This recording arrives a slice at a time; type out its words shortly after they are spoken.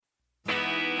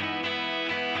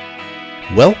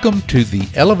Welcome to the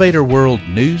Elevator World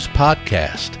News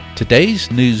Podcast.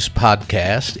 Today's news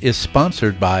podcast is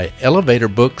sponsored by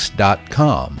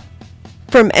ElevatorBooks.com.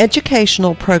 From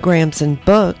educational programs and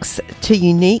books to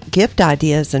unique gift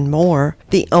ideas and more,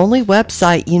 the only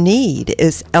website you need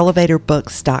is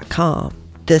ElevatorBooks.com.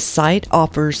 This site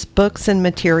offers books and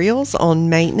materials on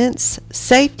maintenance,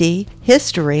 safety,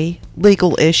 history,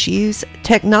 legal issues,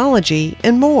 technology,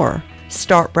 and more.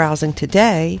 Start browsing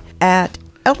today at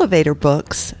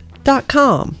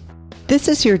ElevatorBooks.com. This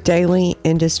is your daily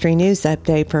industry news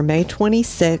update for May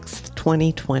 26,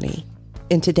 2020.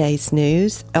 In today's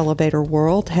news, Elevator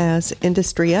World has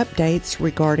industry updates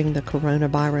regarding the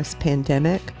coronavirus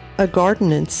pandemic. A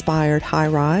garden-inspired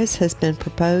high-rise has been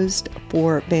proposed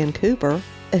for Vancouver.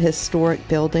 A historic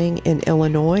building in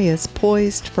Illinois is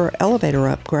poised for elevator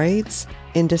upgrades.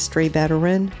 Industry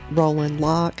veteran Roland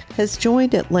Locke has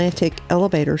joined Atlantic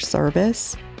Elevator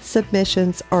Service.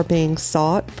 Submissions are being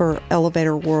sought for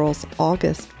Elevator World's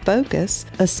August Focus,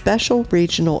 a special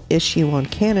regional issue on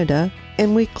Canada,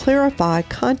 and we clarify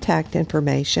contact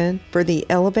information for the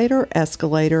Elevator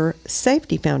Escalator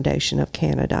Safety Foundation of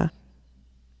Canada.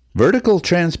 Vertical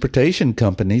transportation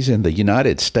companies in the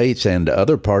United States and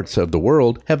other parts of the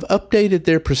world have updated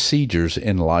their procedures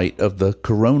in light of the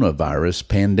coronavirus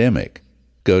pandemic.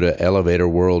 Go to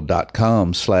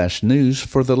elevatorworld.com/news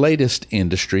for the latest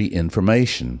industry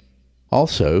information.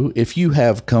 Also, if you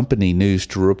have company news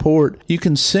to report, you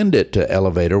can send it to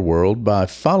Elevator World by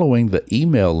following the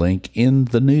email link in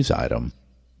the news item.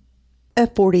 A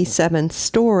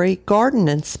 47-story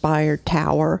garden-inspired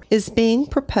tower is being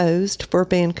proposed for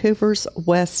Vancouver's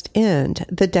West End,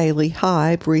 the Daily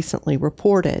Hive recently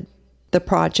reported. The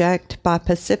project by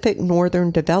Pacific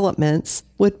Northern Developments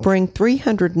would bring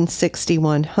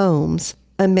 361 homes,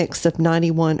 a mix of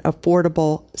 91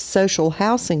 affordable social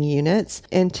housing units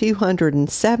and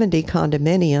 270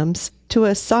 condominiums, to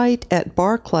a site at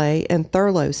Barclay and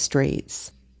Thurlow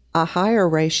Streets. A higher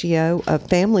ratio of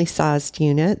family-sized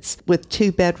units with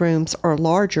 2 bedrooms or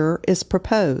larger is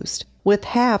proposed, with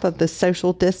half of the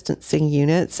social distancing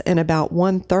units and about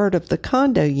 1/3 of the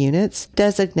condo units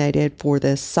designated for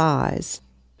this size.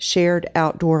 Shared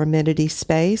outdoor amenity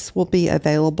space will be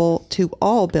available to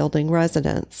all building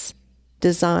residents.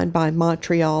 Designed by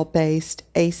Montreal-based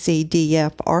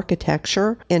ACDF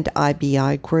Architecture and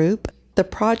IBI Group, the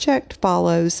project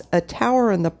follows a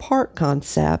tower-in-the-park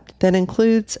concept that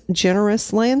includes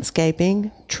generous landscaping,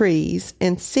 trees,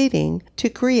 and seating to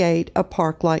create a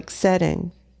park-like setting.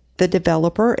 The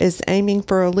developer is aiming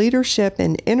for a Leadership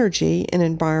in Energy and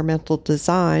Environmental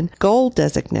Design gold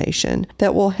designation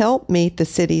that will help meet the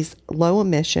city's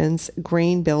low-emissions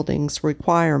green buildings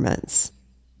requirements.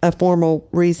 A formal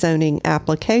rezoning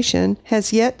application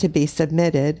has yet to be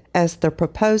submitted, as the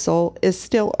proposal is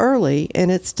still early in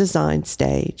its design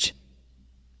stage.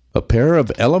 A pair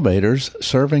of elevators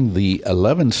serving the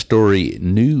 11-story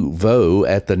Nouveau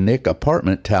at the Nick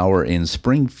apartment tower in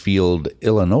Springfield,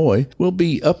 Illinois, will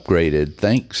be upgraded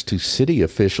thanks to city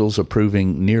officials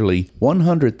approving nearly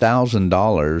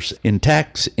 $100,000 in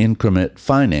tax increment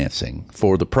financing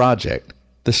for the project,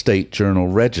 the State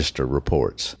Journal-Register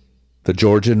reports. The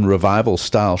Georgian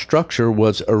Revival-style structure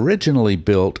was originally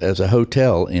built as a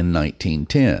hotel in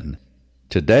 1910.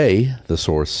 Today, the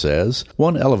source says,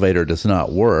 one elevator does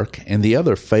not work and the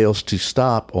other fails to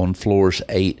stop on floors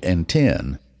 8 and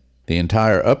 10. The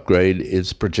entire upgrade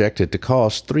is projected to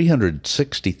cost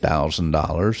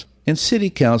 $360,000, and city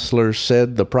councilors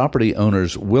said the property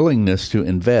owner's willingness to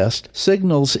invest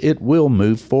signals it will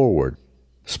move forward.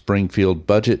 Springfield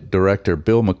Budget Director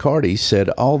Bill McCarty said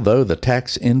although the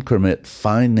tax increment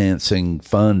financing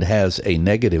fund has a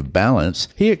negative balance,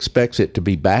 he expects it to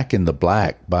be back in the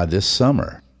black by this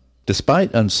summer.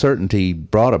 Despite uncertainty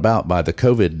brought about by the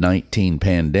COVID-19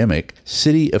 pandemic,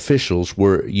 city officials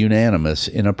were unanimous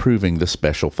in approving the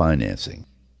special financing.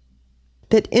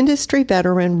 That industry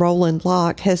veteran Roland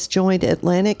Locke has joined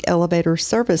Atlantic Elevator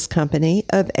Service Company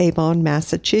of Avon,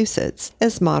 Massachusetts,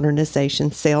 as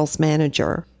modernization sales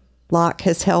manager. Locke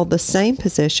has held the same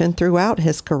position throughout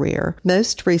his career,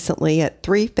 most recently at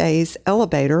Three Phase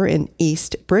Elevator in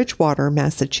East Bridgewater,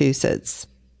 Massachusetts.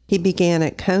 He began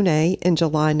at Kone in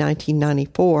July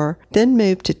 1994, then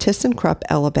moved to ThyssenKrupp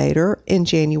Elevator in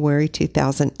January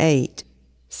 2008.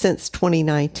 Since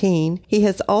 2019, he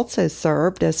has also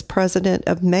served as president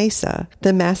of MESA,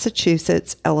 the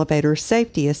Massachusetts Elevator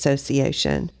Safety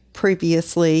Association,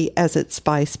 previously as its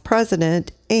vice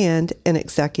president and an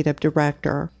executive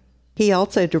director. He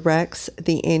also directs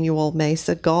the annual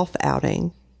MESA golf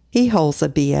outing. He holds a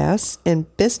B.S. in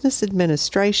Business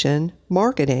Administration,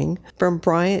 Marketing from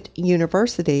Bryant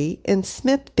University in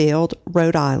Smithfield,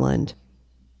 Rhode Island.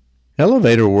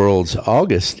 Elevator World's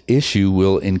August issue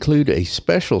will include a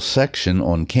special section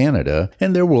on Canada,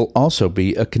 and there will also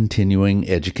be a continuing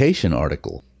education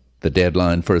article. The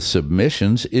deadline for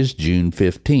submissions is June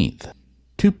 15th.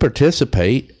 To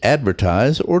participate,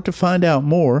 advertise, or to find out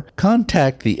more,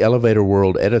 contact the Elevator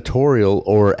World editorial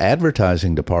or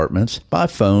advertising departments by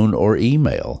phone or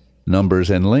email.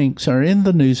 Numbers and links are in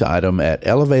the news item at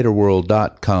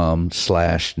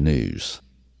elevatorworld.com/news.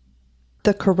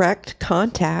 The correct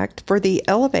contact for the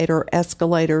Elevator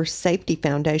Escalator Safety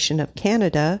Foundation of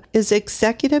Canada is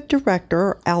Executive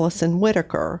Director Alison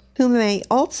Whitaker, who may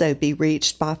also be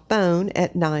reached by phone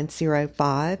at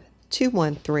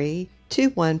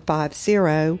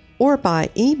 905-213-2150 or by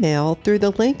email through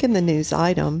the link in the news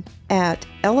item at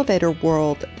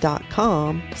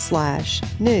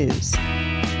elevatorworld.com/news.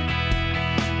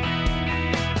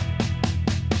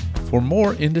 For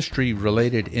more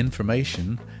industry-related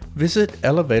information, visit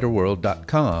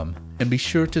elevatorworld.com and be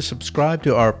sure to subscribe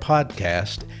to our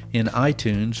podcast in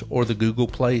iTunes or the Google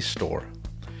Play Store.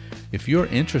 If you're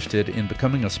interested in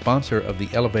becoming a sponsor of the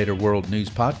Elevator World News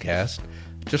Podcast,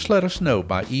 just let us know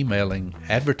by emailing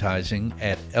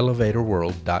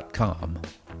advertising@elevatorworld.com.